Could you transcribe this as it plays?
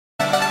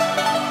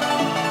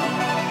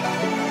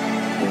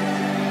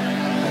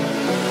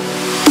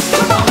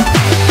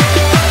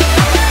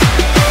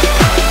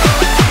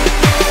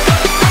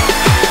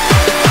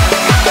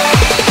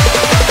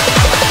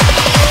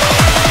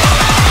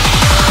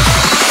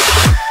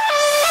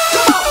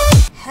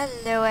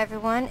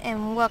everyone,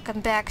 and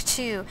welcome back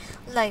to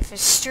Life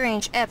is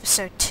Strange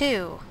Episode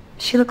 2.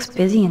 She looks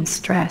busy and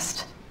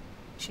stressed.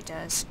 She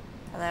does.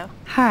 Hello?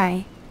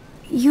 Hi.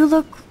 You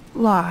look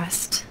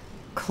lost.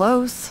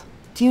 Close.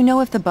 Do you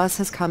know if the bus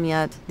has come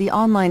yet? The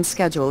online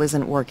schedule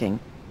isn't working.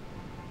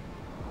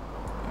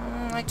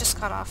 I just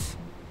got off.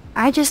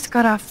 I just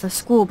got off the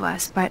school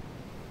bus, but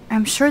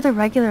I'm sure the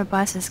regular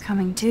bus is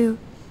coming too.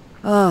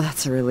 Oh,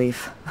 that's a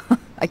relief.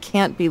 I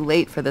can't be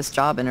late for this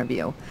job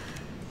interview.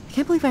 I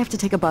can't believe I have to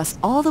take a bus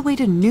all the way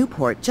to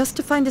Newport just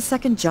to find a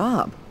second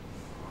job.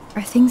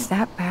 Are things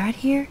that bad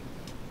here?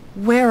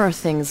 Where are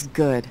things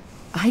good?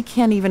 I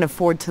can't even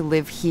afford to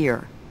live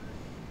here.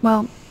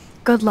 Well,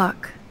 good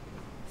luck.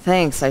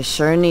 Thanks, I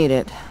sure need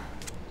it.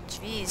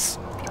 Jeez,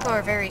 people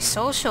are very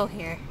social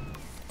here.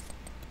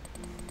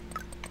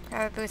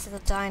 Grab a booth at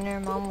the diner,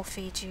 Mom will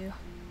feed you.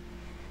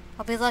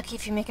 I'll be lucky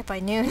if you make it by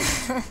noon.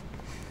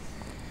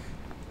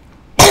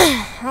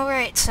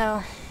 Alright,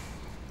 so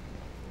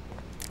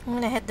I'm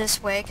gonna head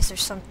this way because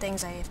there's some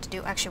things I have to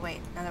do. Actually,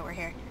 wait, now that we're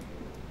here.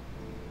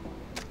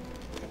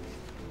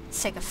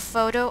 Let's take a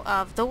photo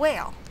of the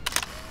whale.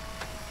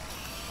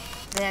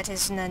 That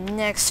is in the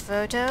next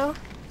photo.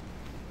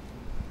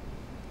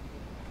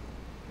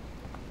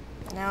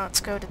 Now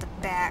let's go to the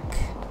back.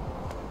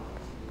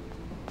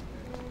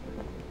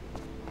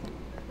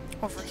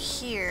 Over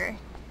here.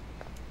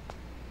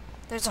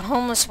 There's a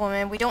homeless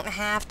woman. We don't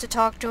have to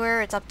talk to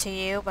her. It's up to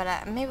you,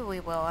 but maybe we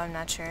will. I'm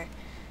not sure.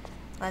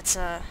 Let's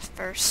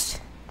first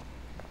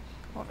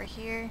over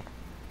here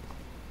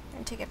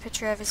and take a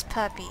picture of his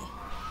puppy.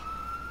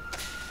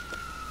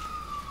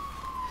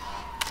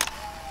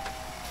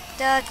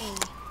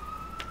 Dougie.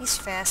 He's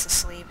fast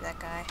asleep, that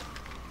guy.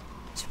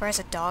 I'm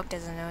surprised a dog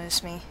doesn't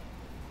notice me.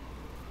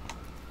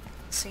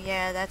 So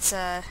yeah, that's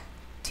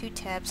 2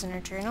 tabs in her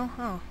journal.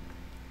 Oh.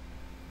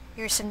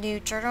 Here's some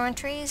new journal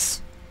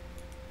entries.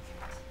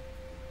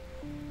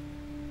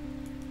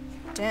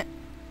 There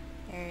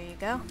you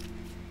go.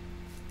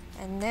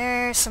 And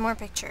there's some more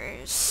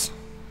pictures.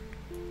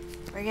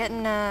 We're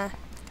getting kind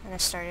of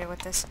started with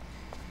this.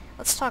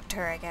 Let's talk to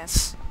her, I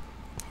guess.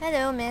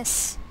 Hello,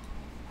 miss.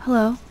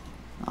 Hello.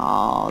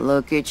 Oh,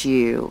 look at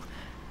you.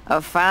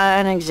 A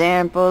fine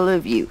example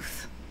of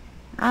youth.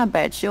 I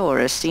bet you're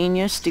a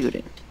senior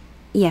student.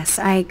 Yes,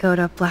 I go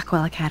to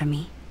Blackwell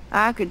Academy.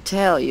 I could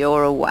tell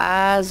you're a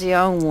wise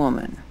young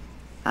woman.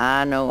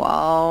 I know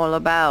all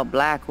about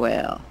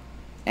Blackwell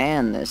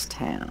and this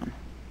town.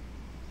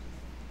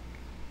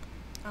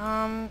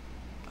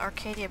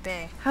 Arcadia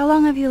Bay. How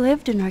long have you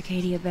lived in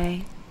Arcadia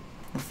Bay?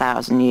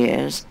 1,000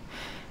 years.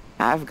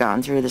 I've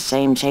gone through the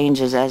same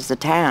changes as the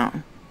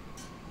town.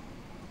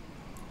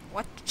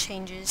 What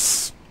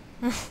changes?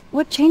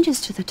 What changes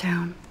to the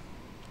town?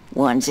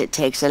 Ones it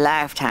takes a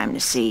lifetime to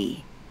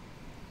see.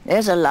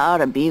 There's a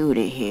lot of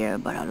beauty here,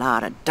 but a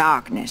lot of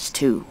darkness,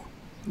 too.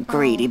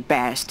 Greedy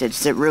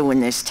bastards that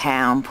ruin this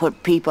town,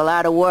 put people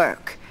out of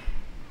work,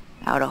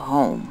 out of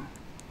home,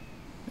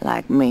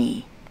 like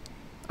me.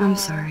 I'm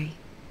sorry.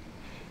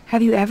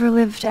 Have you ever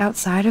lived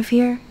outside of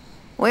here?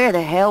 Where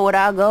the hell would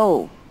I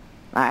go?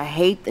 I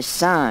hate the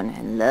sun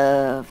and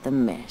love the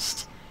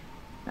mist.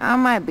 I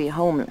might be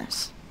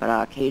homeless, but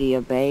Arcadia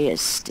Bay is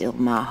still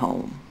my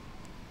home.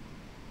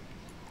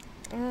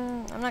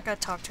 I'm not gonna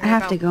talk to her I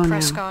have about to go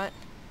Prescott.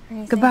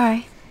 now.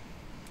 Goodbye.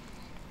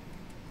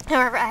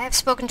 However, I have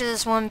spoken to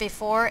this woman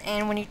before,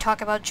 and when you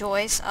talk about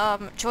Joyce,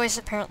 Joyce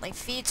apparently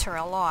feeds her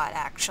a lot,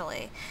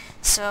 actually.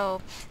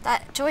 So,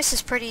 Joyce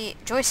is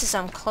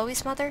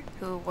Chloe's mother,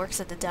 who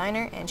works at the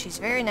diner, and she's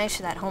very nice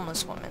to that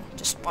homeless woman.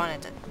 Just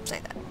wanted to say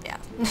that, yeah.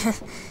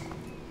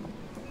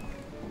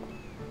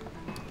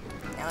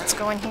 Now let's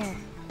go in here.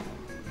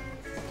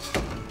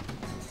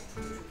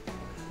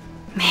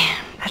 Man,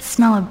 that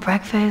smell of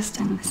breakfast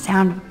and the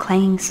sound of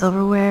clanging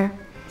silverware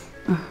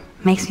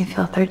makes me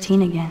feel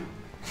 13 again.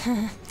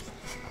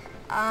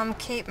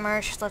 Kate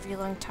Marsh, love you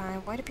long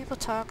time. Why do people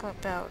talk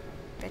about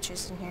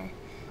bitches in here?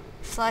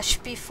 Flush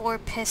before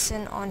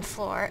pissin' on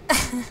floor.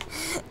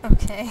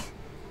 Okay.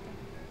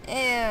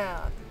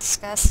 Ew,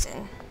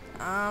 disgusting.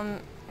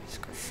 There's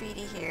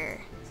graffiti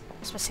here.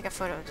 I'm supposed to take a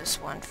photo of this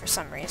one for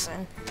some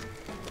reason.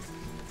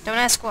 Don't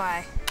ask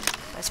why.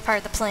 But it's part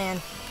of the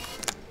plan.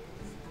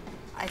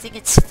 I think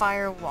it's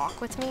Fire Walk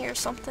With Me or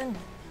something.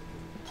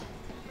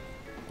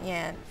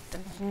 Yeah,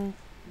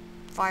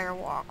 Fire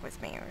Walk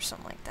With Me or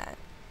something like that.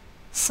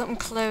 Something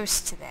close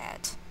to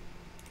that.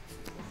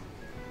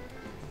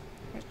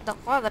 A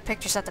lot of the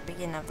pictures at the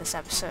beginning of this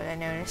episode, I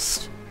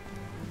noticed.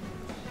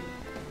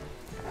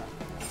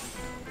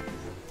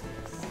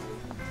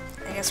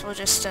 I guess we'll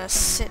just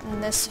sit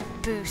in this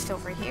booth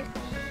over here.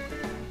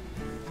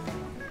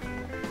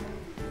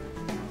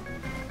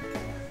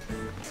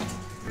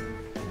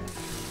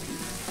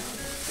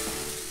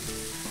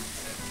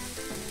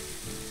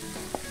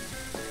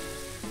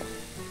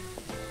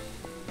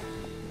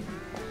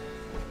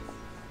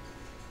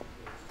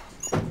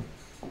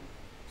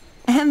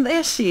 And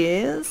there she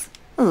is.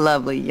 A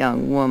lovely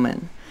young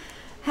woman.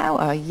 How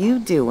are you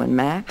doing,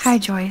 Max? Hi,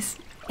 Joyce.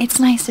 It's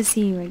nice to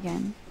see you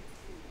again.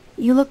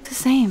 You look the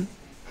same.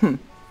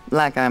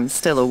 Like I'm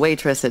still a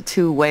waitress at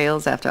Two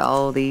Whales after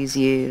all these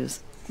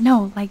years.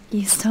 No, like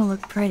you still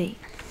look pretty.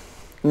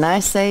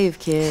 Nice save,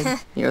 kid.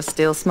 You're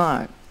still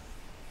smart.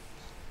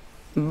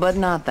 But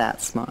not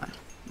that smart.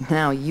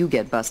 Now you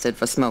get busted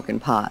for smoking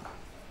pot.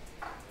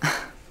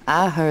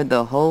 I heard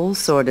the whole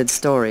sordid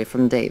story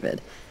from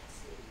David.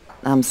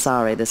 I'm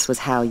sorry this was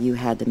how you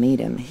had to meet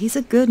him. He's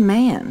a good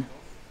man,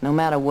 no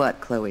matter what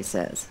Chloe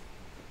says.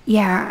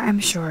 Yeah, I'm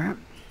sure.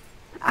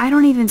 I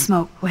don't even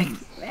smoke, like,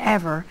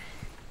 ever.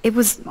 It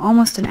was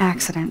almost an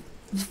accident.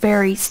 It was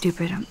very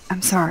stupid.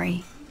 I'm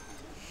sorry.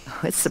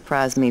 It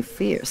surprised me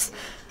fierce.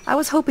 I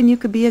was hoping you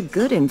could be a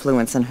good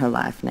influence in her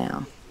life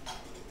now.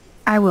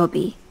 I will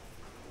be.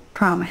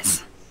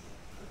 Promise.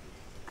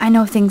 I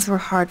know things were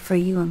hard for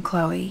you and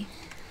Chloe.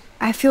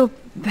 I feel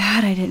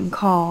bad I didn't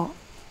call.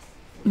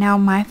 Now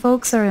my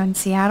folks are in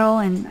Seattle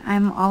and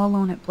I'm all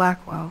alone at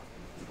Blackwell.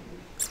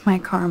 It's my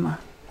karma.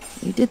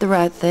 You did the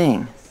right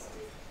thing.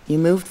 You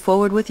moved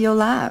forward with your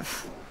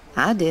life.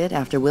 I did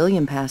after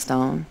William passed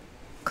on.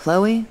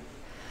 Chloe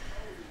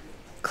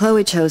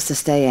chose to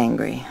stay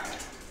angry.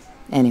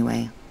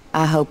 Anyway,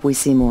 I hope we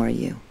see more of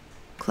you.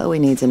 Chloe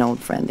needs an old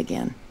friend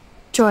again.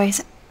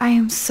 Joyce, I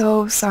am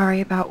so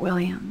sorry about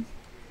William.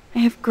 I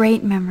have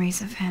great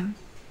memories of him.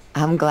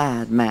 I'm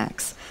glad,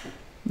 Max.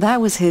 That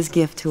was his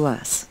gift to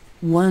us.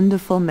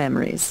 Wonderful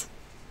memories.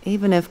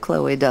 Even if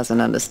Chloe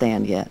doesn't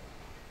understand yet.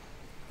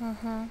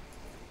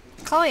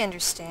 Chloe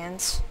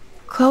understands.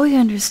 Chloe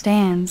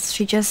understands.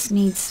 She just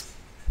needs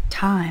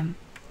time.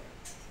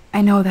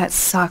 I know that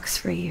sucks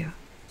for you.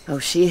 Oh,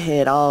 she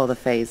hit all the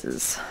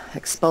phases.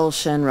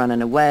 Expulsion,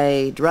 running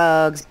away,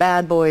 drugs,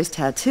 bad boys,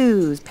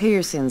 tattoos,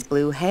 piercings,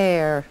 blue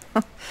hair.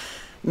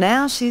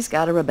 Now she's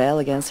got to rebel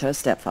against her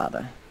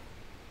stepfather.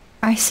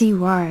 I see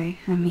why.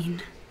 I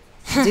mean...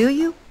 Do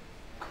you?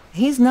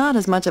 He's not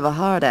as much of a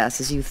hard ass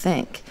as you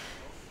think.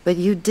 But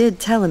you did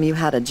tell him you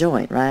had a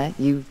joint, right?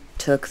 You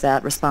took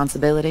that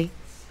responsibility?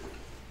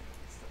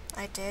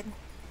 I did.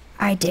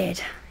 I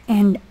did.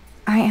 And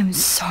I am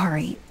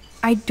sorry.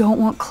 I don't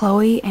want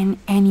Chloe in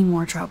any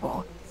more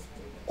trouble.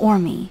 Or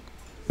me.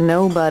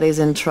 Nobody's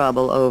in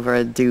trouble over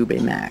a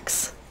doobie,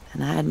 Max.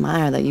 And I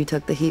admire that you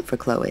took the heat for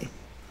Chloe.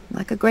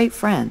 Like a great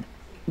friend.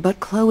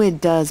 But Chloe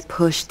does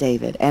push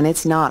David, and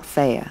it's not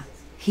fair.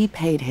 He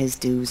paid his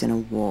dues in a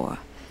war.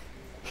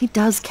 He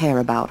does care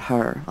about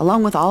her,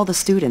 along with all the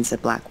students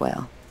at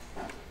Blackwell.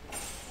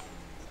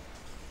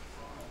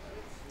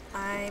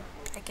 I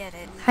get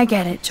it. I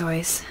get it,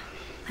 Joyce.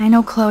 I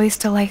know Chloe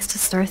still likes to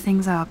stir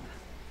things up.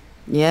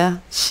 Yeah,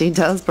 she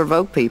does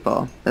provoke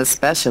people,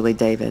 especially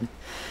David.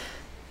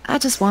 I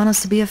just want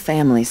us to be a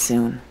family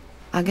soon.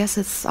 I guess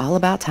it's all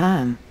about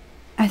time.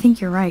 I think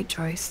you're right,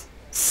 Joyce.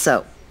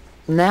 So,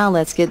 now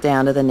let's get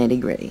down to the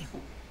nitty-gritty.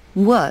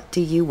 What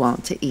do you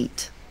want to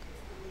eat?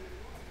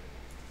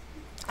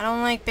 I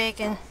don't like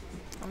bacon.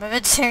 I'm a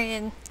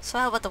vegetarian, so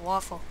how about the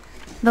waffle?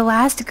 The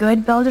last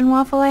good Belgian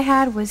waffle I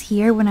had was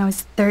here when I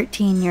was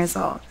 13 years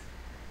old.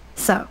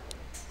 So,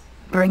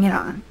 bring it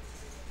on.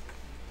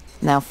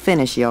 Now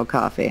finish your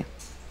coffee.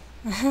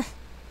 I'm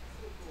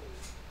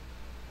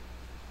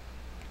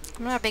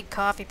not a big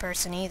coffee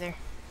person either.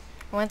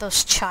 I'm one of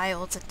those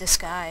childs in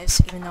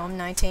disguise, even though I'm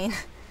 19.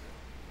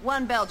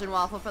 One Belgian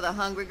waffle for the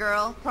hungry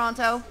girl.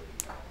 Pronto?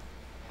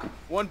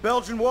 One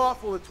Belgian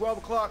waffle at 12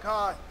 o'clock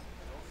high.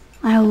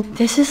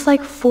 This is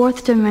like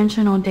fourth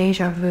dimensional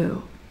deja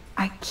vu.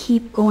 I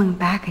keep going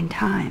back in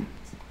time.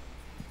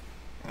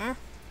 What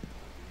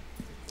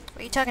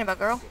are you talking about,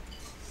 girl?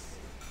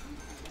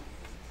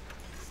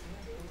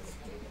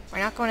 We're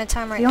not going to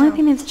time right The now. only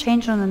thing that's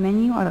changed on the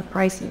menu are the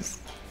prices.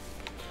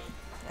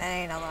 That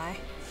ain't a lie.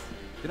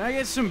 Can I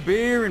get some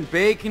beer and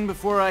bacon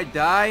before I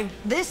die?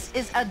 This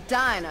is a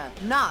diner,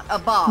 not a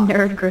bar.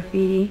 Nerd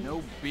graffiti.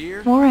 No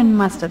beer? Warren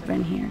must have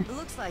been here.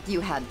 Looks like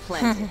you had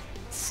plenty.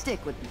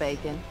 Stick with the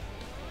bacon.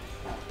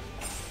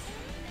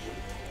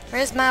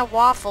 Where's my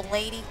waffle,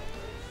 lady?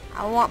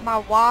 I want my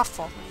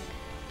waffle.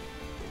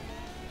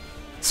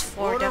 This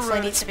floor Order definitely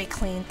ready. needs to be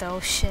cleaned though,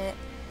 shit.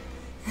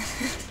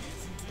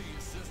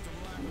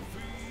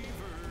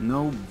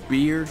 No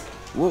beer?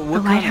 What The kind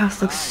of...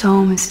 lighthouse looks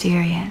so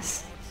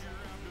mysterious.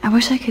 I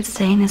wish I could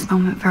stay in this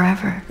moment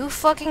forever. Who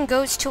fucking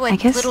goes to a I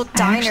guess little I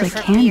diner actually for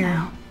can beer?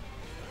 now.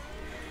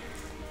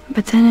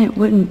 But then it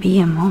wouldn't be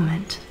a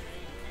moment.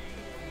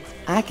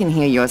 I can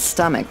hear your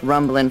stomach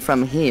rumbling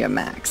from here,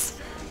 Max.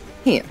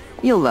 Here,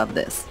 you'll love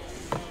this.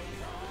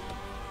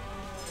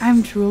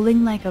 I'm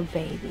drooling like a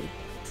baby.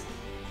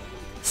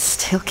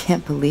 Still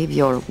can't believe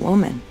you're a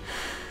woman.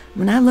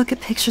 When I look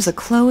at pictures of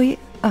Chloe,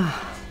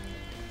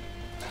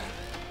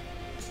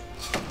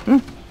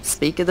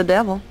 speak of the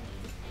devil.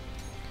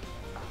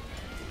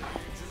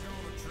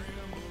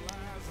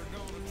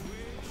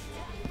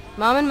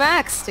 Mom and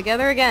Max,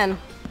 together again.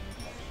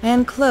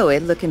 And Chloe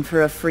looking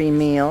for a free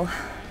meal.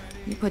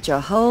 You put your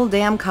whole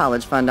damn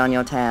college fund on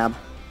your tab.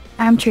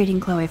 I'm treating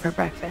Chloe for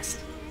breakfast.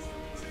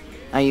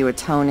 Are you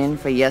atoning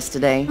for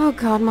yesterday? Oh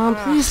god, Mom,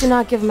 please do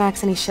not give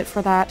Max any shit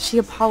for that. She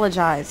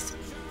apologized.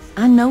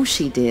 I know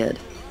she did.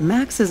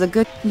 Max is a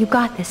good... You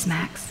got this,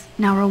 Max.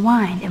 Now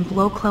rewind and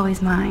blow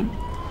Chloe's mind.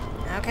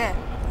 Okay,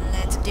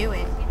 let's do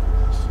it.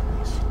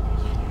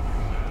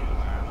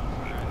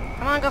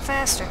 Come on, go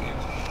faster.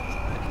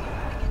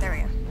 There we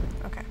go.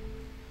 Okay.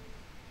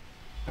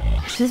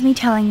 This is me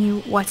telling you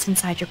what's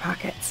inside your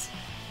pockets.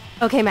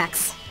 Okay,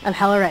 Max. I'm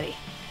hella ready.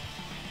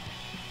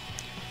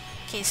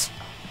 Keys.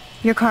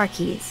 Your car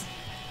keys.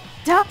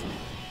 Duh.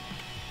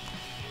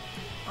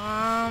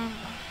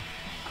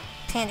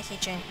 Panda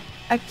keychain.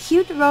 A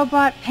cute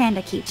robot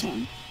panda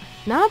keychain.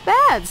 Not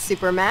bad,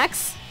 Super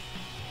Max.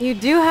 You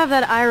do have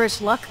that Irish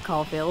luck,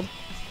 Caulfield.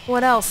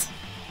 What else?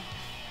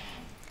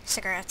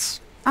 Cigarettes.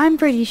 I'm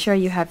pretty sure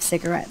you have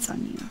cigarettes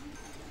on you.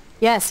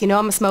 Yes, you know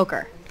I'm a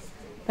smoker.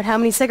 But how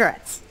many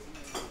cigarettes?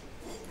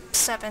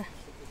 7.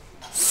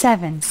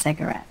 7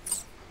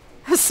 cigarettes.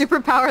 A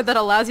superpower that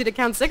allows you to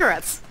count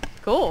cigarettes.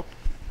 Cool.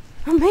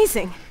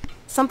 Amazing.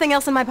 Something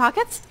else in my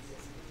pockets?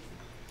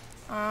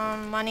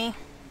 Money.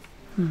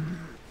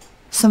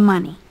 Some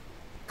money.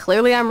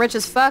 Clearly I'm rich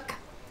as fuck.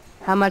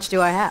 How much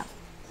do I have?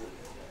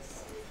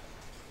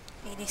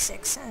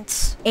 86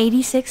 cents.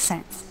 86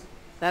 cents.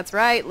 That's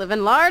right,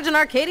 living large in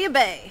Arcadia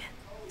Bay.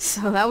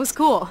 So that was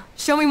cool.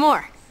 Show me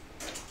more.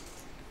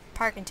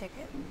 Parking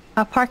ticket.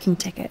 A parking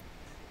ticket.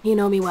 You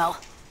know me well.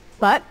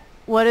 But,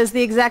 what is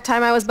the exact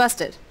time I was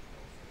busted?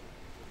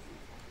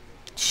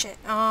 Shit.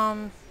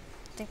 I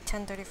think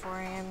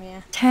 10:34 a.m.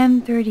 Yeah.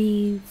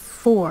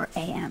 10:34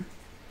 a.m.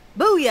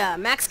 Booyah!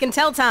 Max can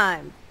tell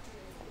time!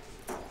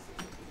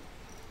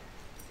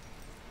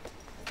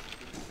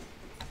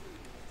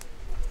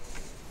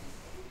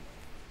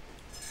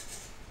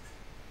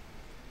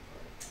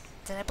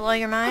 Did I blow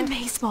your mind?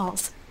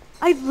 Amazeballs.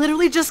 I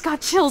literally just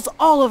got chills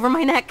all over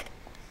my neck.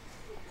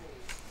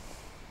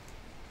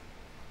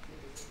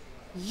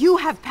 You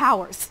have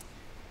powers.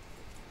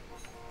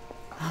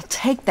 I'll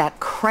take that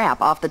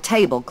crap off the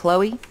table,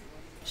 Chloe.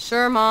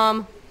 Sure,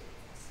 Mom.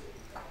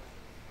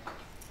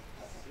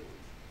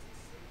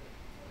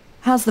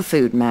 How's the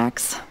food,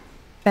 Max?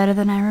 Better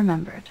than I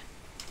remembered.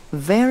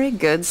 Very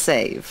good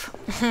save.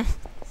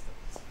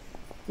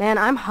 Man,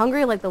 I'm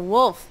hungry like the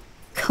wolf.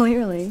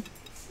 Clearly.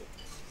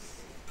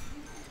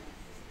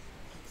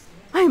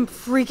 I'm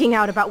freaking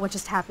out about what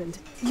just happened.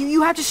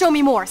 You have to show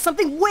me more.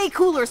 Something way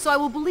cooler so I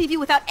will believe you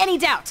without any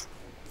doubt.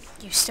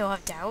 You still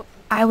have doubt?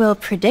 I will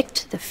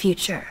predict the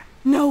future.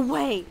 No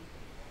way.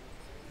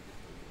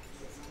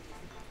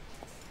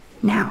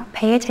 Now,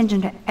 pay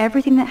attention to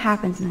everything that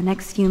happens in the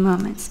next few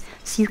moments,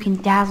 so you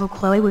can dazzle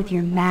Chloe with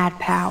your mad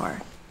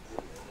power.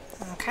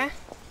 Okay.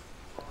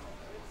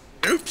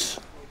 Oops.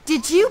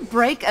 Did you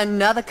break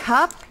another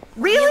cup?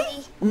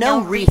 Really?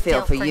 No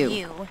refill for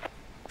you.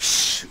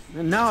 Shh.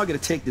 And now I gotta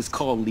take this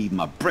call and leave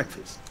my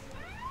breakfast.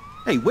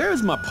 Hey, where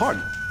is my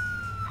partner?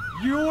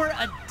 You're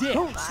a dick.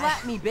 Don't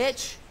slap me,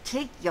 bitch.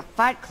 Take your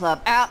fight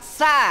club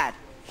outside.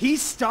 He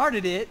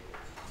started it.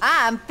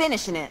 I'm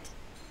finishing it.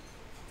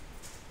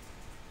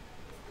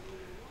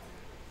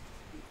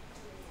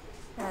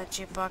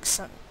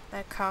 Jukebox,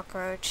 that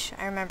cockroach.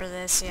 I remember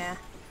this, yeah.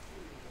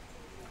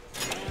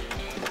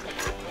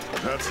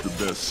 That's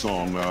the best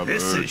song I've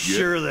This heard is yet.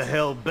 sure the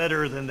hell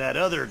better than that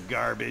other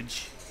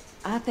garbage.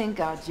 I think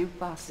our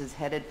jukebox is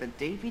headed for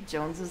Davy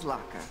Jones's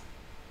locker.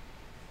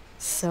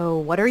 So,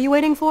 what are you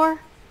waiting for?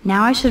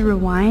 Now I should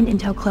rewind and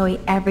tell Chloe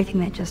everything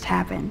that just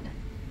happened.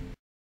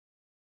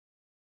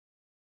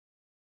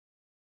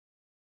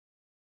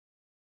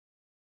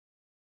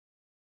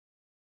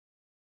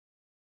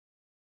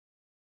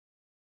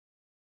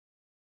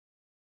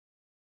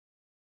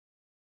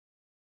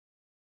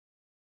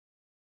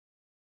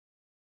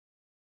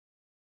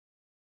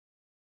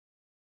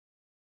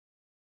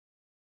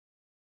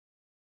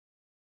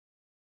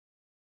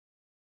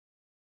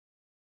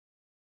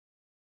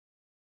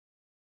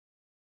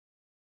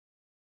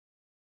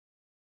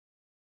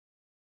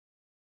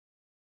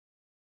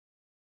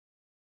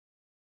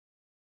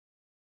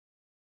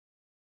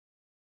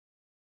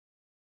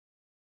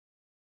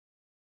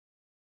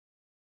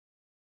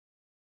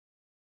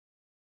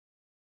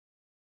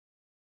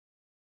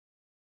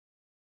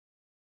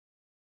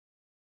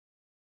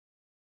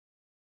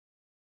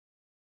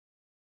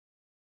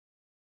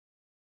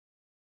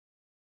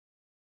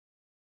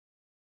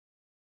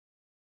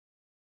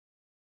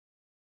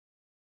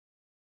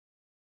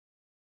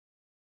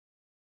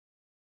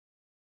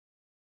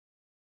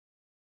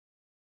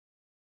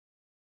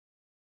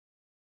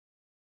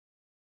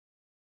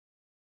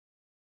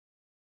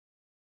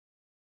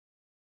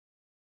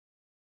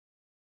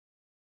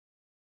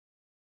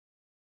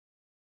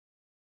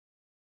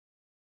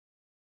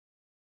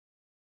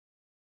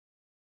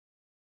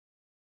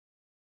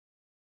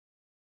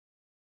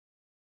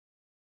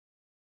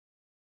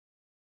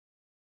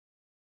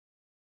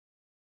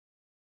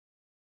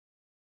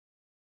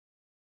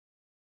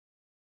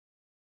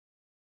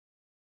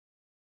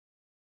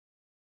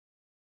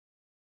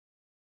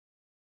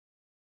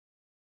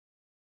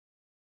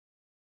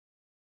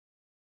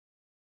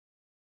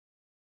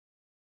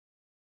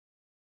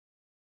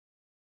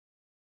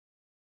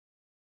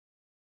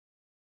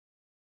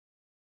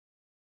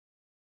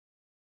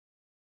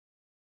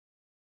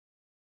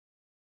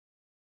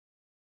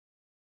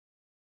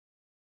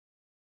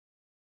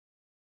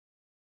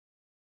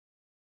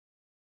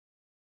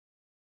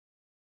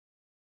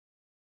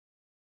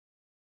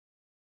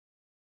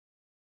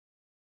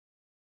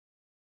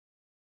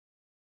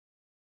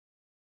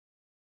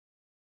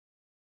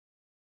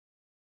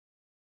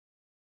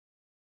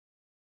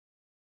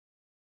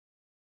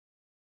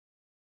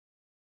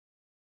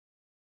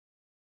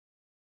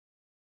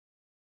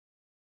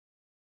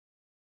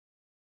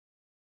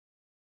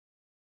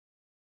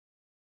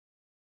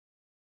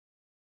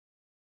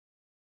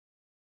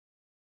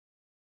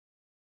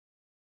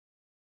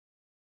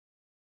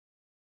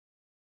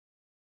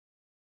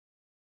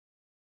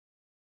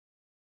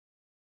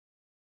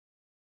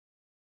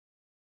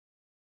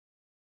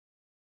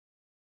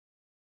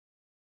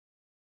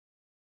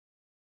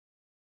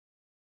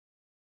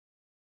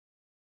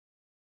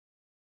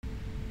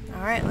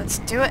 Alright, let's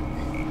do it.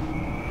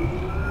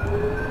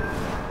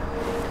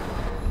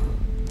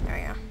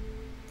 There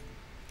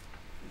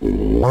we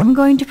go. I'm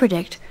going to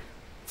predict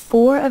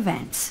 4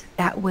 events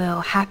that will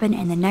happen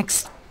in the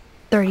next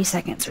 30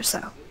 seconds or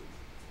so.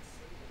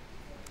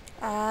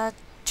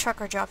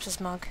 Trucker drops his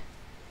mug.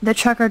 The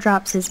trucker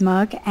drops his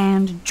mug,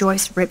 and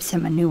Joyce rips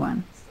him a new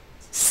one.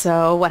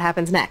 So, what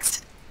happens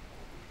next?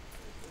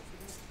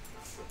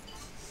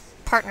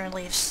 Partner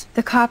leaves.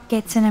 The cop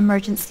gets an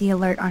emergency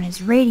alert on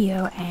his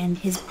radio, and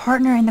his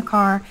partner in the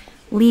car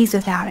leaves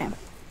without him.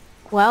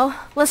 Well,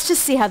 let's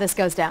just see how this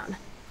goes down.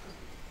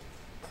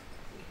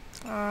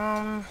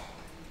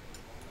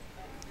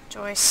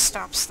 Joyce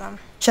stops them.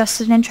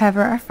 Justin and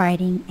Trevor are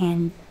fighting,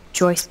 and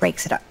Joyce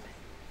breaks it up.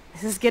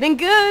 This is getting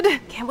good.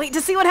 Can't wait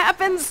to see what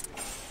happens.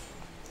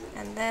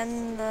 And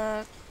then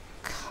the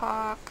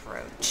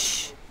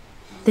cockroach.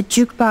 The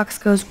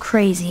jukebox goes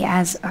crazy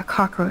as a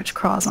cockroach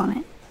crawls on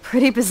it.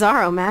 Pretty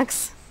bizarro,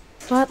 Max.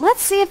 But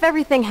let's see if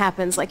everything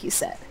happens like you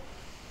said.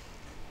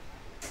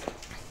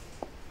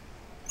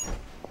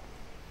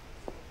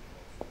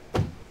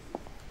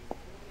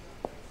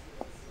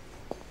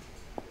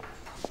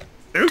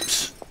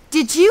 Oops.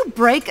 Did you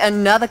break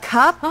another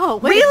cup? Oh,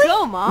 way really? to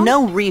go, Mom.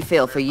 No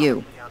refill for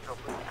you.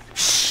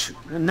 Shh.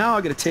 And now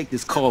I gotta take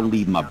this call and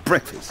leave my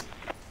breakfast.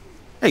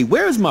 Hey,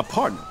 where is my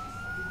partner?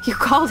 You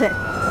called it.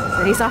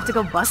 But he's off to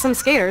go bust some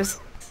skaters.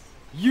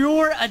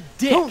 You're a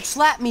dick. Don't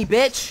slap me,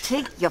 bitch.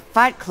 Take your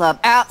fight club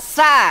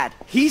outside.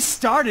 He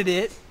started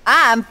it.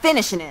 I'm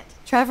finishing it.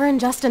 Trevor and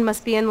Justin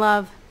must be in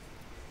love.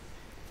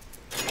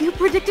 You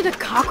predicted a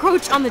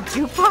cockroach on the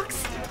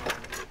jukebox?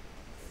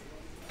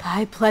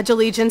 I pledge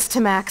allegiance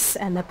to Max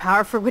and the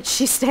power for which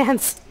she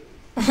stands.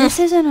 This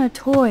isn't a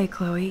toy,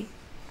 Chloe.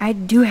 I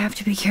do have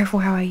to be careful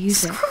how I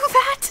use it. Screw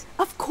that!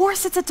 Of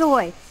course it's a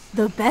toy.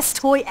 The best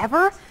toy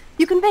ever?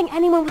 You can bang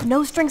anyone with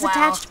no strings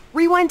attached,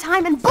 rewind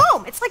time, and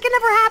boom! It's like it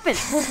never happened.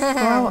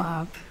 Grow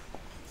up.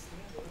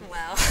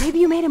 Wow. Maybe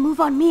you made a move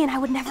on me and I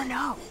would never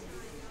know.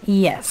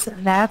 Yes,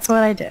 that's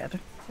what I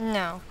did.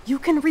 No. You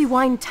can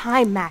rewind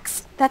time,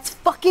 Max. That's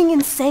fucking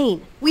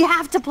insane. We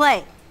have to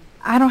play.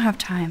 I don't have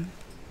time.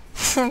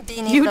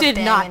 Being You able to did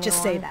bang not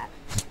just say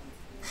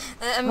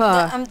anyone.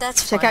 that.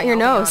 That's Check funny, out your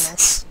I'll be nose.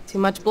 honest. Too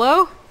much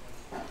blow?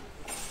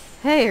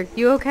 Hey, are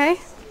you okay?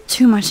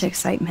 Too much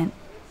excitement.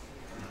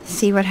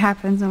 See what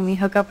happens when we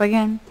hook up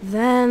again?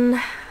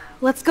 Then,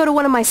 let's go to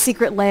one of my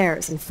secret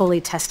lairs and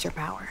fully test your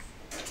power.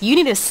 You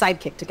need a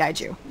sidekick to guide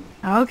you.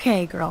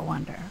 Okay, Girl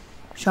Wonder.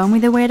 Show me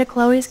the way to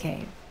Chloe's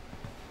cave.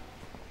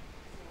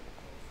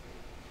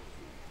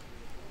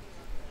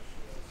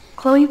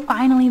 Chloe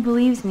finally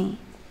believes me.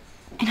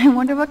 And I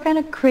wonder what kind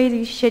of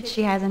crazy shit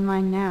she has in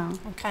mind now.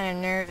 I'm kind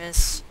of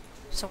nervous.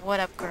 So what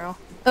up, girl?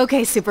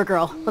 Okay,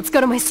 Supergirl, let's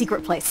go to my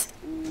secret place.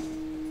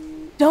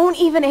 Don't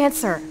even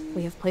answer.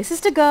 We have places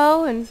to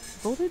go and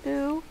people to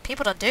do.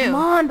 People to do. Come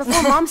on,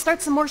 before Mom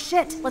starts some more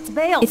shit. Let's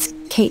bail. It's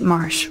Kate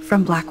Marsh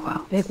from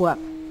Blackwell. Big whoop.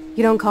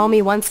 You don't call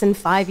me once in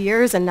 5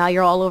 years and now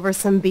you're all over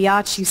some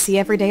biatch you see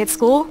every day at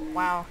school?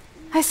 Wow.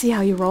 I see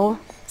how you roll.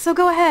 So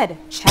go ahead,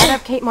 chat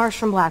up Kate Marsh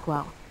from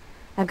Blackwell.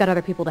 I've got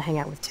other people to hang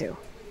out with too.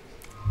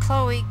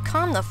 Chloe,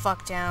 calm the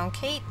fuck down.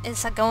 Kate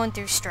is going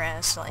through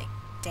stress. Like,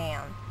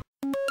 damn.